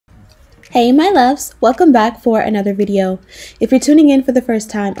Hey my loves, welcome back for another video. If you're tuning in for the first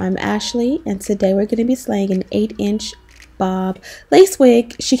time, I'm Ashley and today we're going to be slaying an 8-inch Bob Lace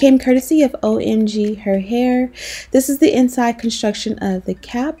wig. She came courtesy of OMGHERHAIR. This is the inside construction of the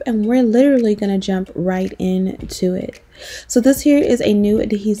cap and we're literally going to jump right into it. So this here is a new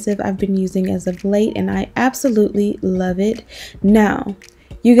adhesive I've been using as of late and I absolutely love it. Now,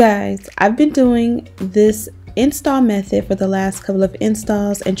 you guys, I've been doing this install method for the last couple of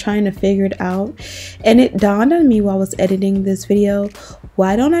installs and trying to figure it out, and it dawned on me while I was editing this video,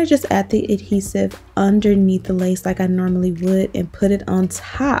 why don't I just add the adhesive underneath the lace like I normally would and put it on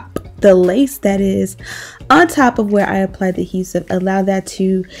top, the lace that is on top of where I applied the adhesive, allow that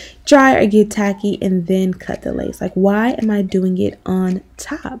to dry or get tacky and then cut the lace. Like, why am I doing it on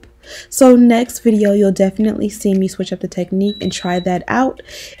top? So next video you'll definitely see me switch up the technique and try that out,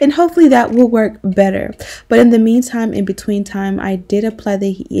 and hopefully that will work better. But in the meantime, in between time, I did apply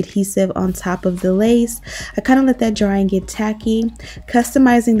the adhesive on top of the lace. I kind of let that dry and get tacky,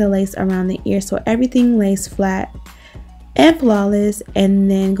 customizing the lace around the ear so everything lays flat and flawless, and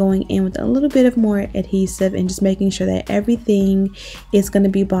then going in with a little bit of more adhesive and just making sure that everything is going to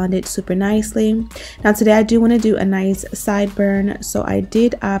be bonded super nicely. Now today I do want to do a nice sideburn, so I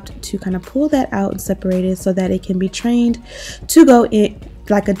did opt to kind of pull that out and separate it so that it can be trained to go in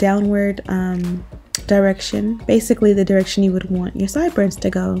like a downward direction, basically the direction you would want your sideburns to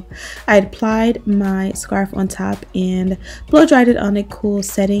go. I applied my scarf on top and blow dried it on a cool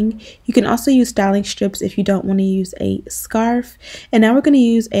setting. You can also use styling strips if you don't want to use a scarf. And now we're going to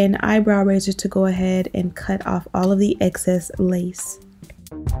use an eyebrow razor to go ahead and cut off all of the excess lace.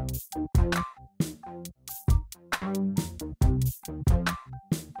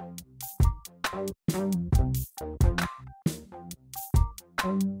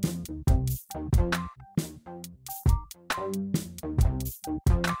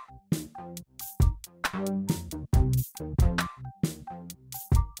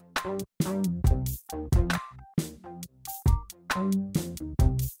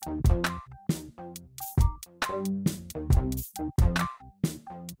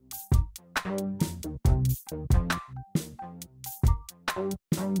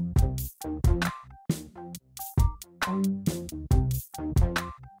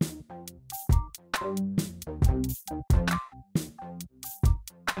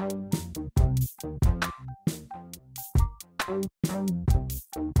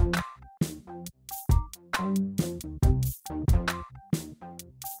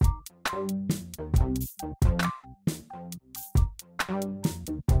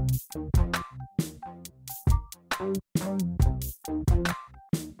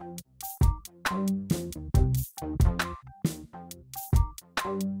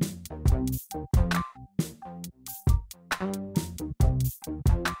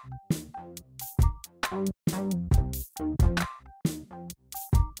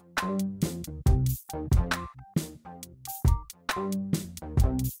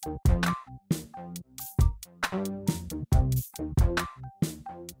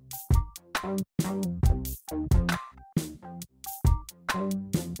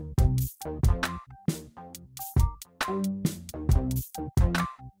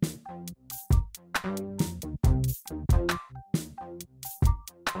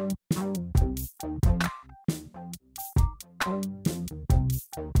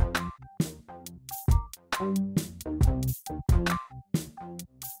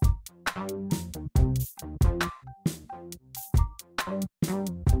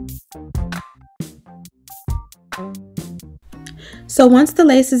 So once the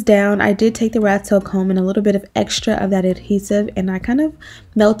lace is down, I did take the rat tail comb and a little bit of extra of that adhesive and I kind of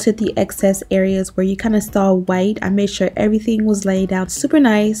melted the excess areas where you kind of saw white. I made sure everything was laid down super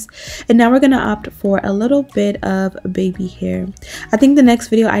nice, and now we're going to opt for a little bit of baby hair. I think the next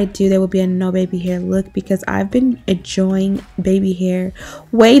video I do, there will be a no baby hair look because I've been enjoying baby hair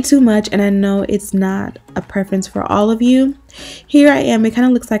way too much and I know it's not a preference for all of you. Here I am, it kind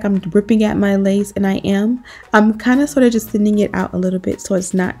of looks like I'm ripping at my lace, and I'm kind of sort of just thinning it out a little bit so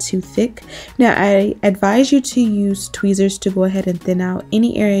it's not too thick. Now I advise you to use tweezers to go ahead and thin out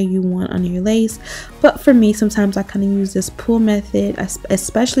any area you want on your lace, but for me sometimes I kind of use this pull method. I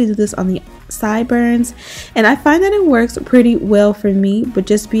especially do this on the sideburns and I find that it works pretty well for me, but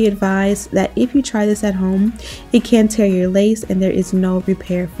just be advised that if you try this at home, it can tear your lace and there is no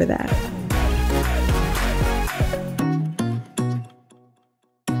repair for that.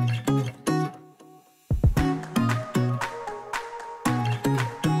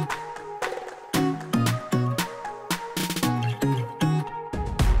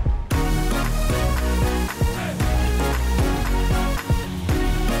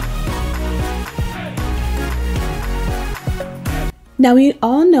 Now we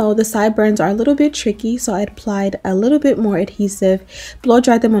all know the sideburns are a little bit tricky, so I applied a little bit more adhesive, blow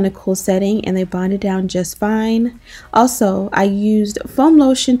dried them on a cool setting, and they bonded down just fine. Also, I used foam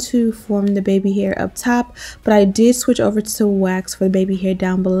lotion to form the baby hair up top, but I did switch over to wax for the baby hair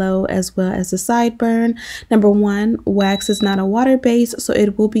down below as well as the sideburn. Number one, wax is not a water base, so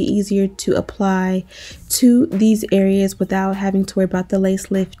it will be easier to apply to these areas without having to worry about the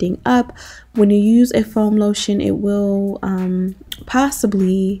lace lifting up. When you use a foam lotion, it will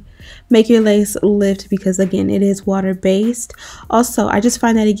possibly make your lace lift because again it is water based. Also, I just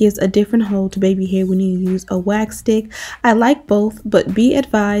find that it gives a different hold to baby hair when you use a wax stick. I like both, but be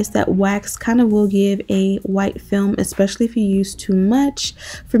advised that wax kind of will give a white film, especially if you use too much.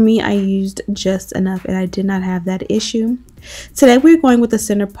 For me, I used just enough and I did not have that issue. Today we're going with the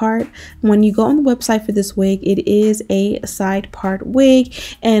center part. When you go on the website for this wig, it is a side part wig,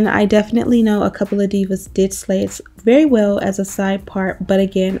 and I definitely know a couple of divas did slay it very well as a side part, but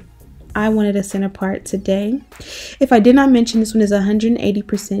again, I wanted a center part today. If I did not mention, this one is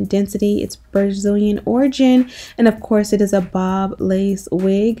 180% density. It's Brazilian origin, and of course it is a Bob Lace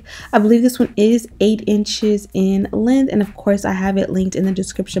wig. I believe this one is 8 inches in length, and of course I have it linked in the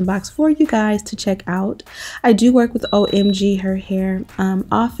description box for you guys to check out. I do work with OMGHERHAIR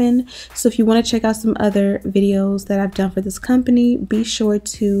often, so if you want to check out some other videos that I've done for this company, be sure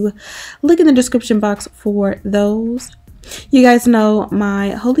to look in the description box for those. You guys know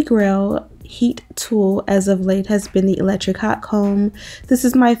my holy grail heat tool as of late has been the electric hot comb. This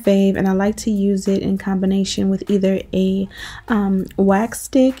is my fave, and I like to use it in combination with either a wax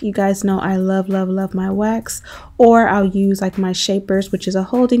stick. You guys know I love my wax, or I'll use like my shapers, which is a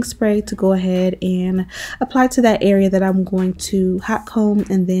holding spray, to go ahead and apply to that area that I'm going to hot comb,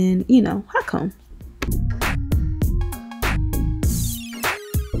 and then, you know, hot comb.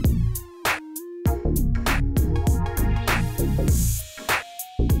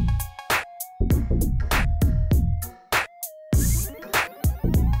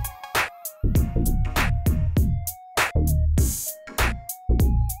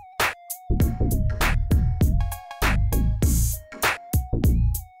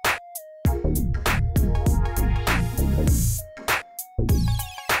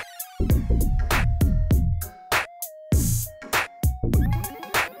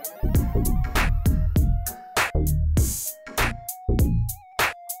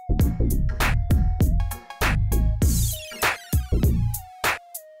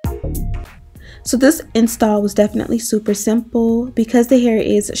 So this install was definitely super simple. Because the hair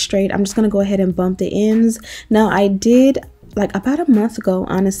is straight, I'm just going to go ahead and bump the ends. Now I did, like about a month ago,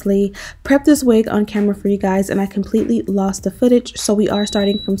 honestly, prep this wig on camera for you guys, and I completely lost the footage, so we are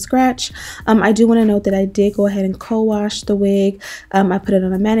starting from scratch. I do want to note that I did go ahead and co-wash the wig. I put it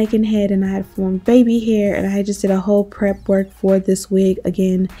on a mannequin head, and I had formed baby hair, and I just did a whole prep work for this wig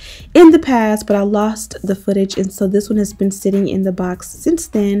again in the past, but I lost the footage, and so this one has been sitting in the box since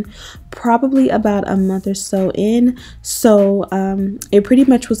then, probably about a month or so in. So it pretty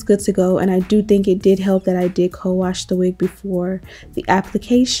much was good to go, and I do think it did help that I did co-wash the wig before the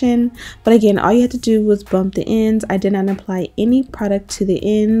application. But again, all you had to do was bump the ends. I did not apply any product to the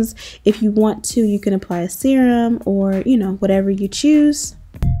ends. If you want to, you can apply a serum or, you know, whatever you choose.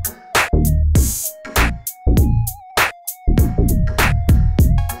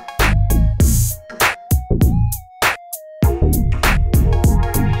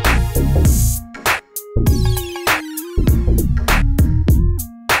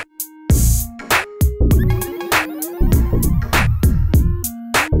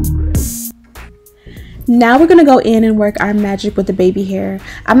 Now we're going to go in and work our magic with the baby hair.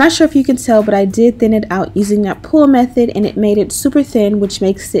 I'm not sure if you can tell, but I did thin it out using that pull method, and it made it super thin, which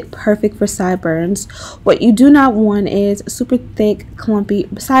makes it perfect for sideburns. What you do not want is super thick, clumpy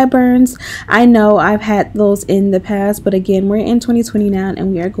sideburns. I know I've had those in the past, but again, we're in 2020 now,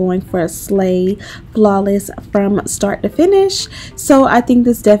 and we are going for a slay, flawless from start to finish. So I think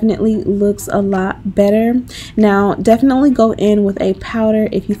this definitely looks a lot better. Now, definitely go in with a powder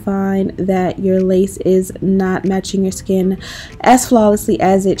if you find that your lace is not matching your skin as flawlessly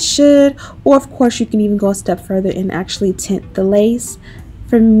as it should, or of course you can even go a step further and actually tint the lace.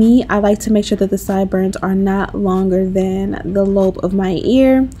 For me, I like to make sure that the sideburns are not longer than the lobe of my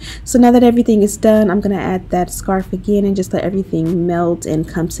ear. So now that everything is done, I'm going to add that scarf again and just let everything melt and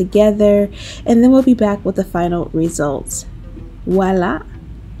come together, and then we'll be back with the final results. Voila!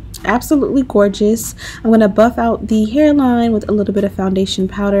 Absolutely gorgeous. I'm going to buff out the hairline with a little bit of foundation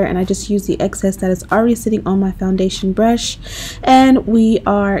powder, and I just use the excess that is already sitting on my foundation brush, and we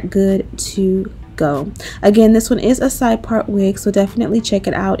are good to go. Again, this one is a side part wig, so definitely check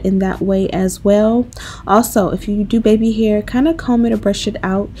it out in that way as well. Also, if you do baby hair, kind of comb it or brush it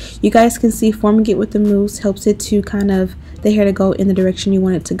out. You guys can see forming it with the mousse helps it to kind of the hair to go in the direction you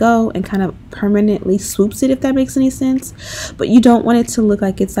want it to go and kind of permanently swoops it, if that makes any sense. But you don't want it to look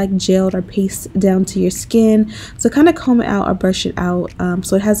like it's like gelled or pasted down to your skin, so kind of comb it out or brush it out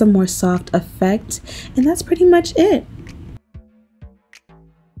so it has a more soft effect. And that's pretty much it.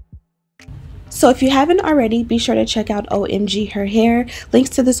 So if you haven't already, be sure to check out OMG Her Hair. Links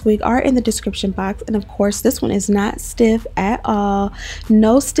to this wig are in the description box, and of course this one is not stiff at all.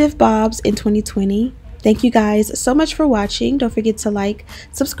 No stiff bobs in 2020. Thank you guys so much for watching. Don't forget to like,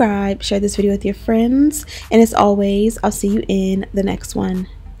 subscribe, share this video with your friends, and as always, I'll see you in the next one.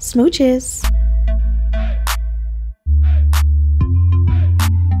 Smooches!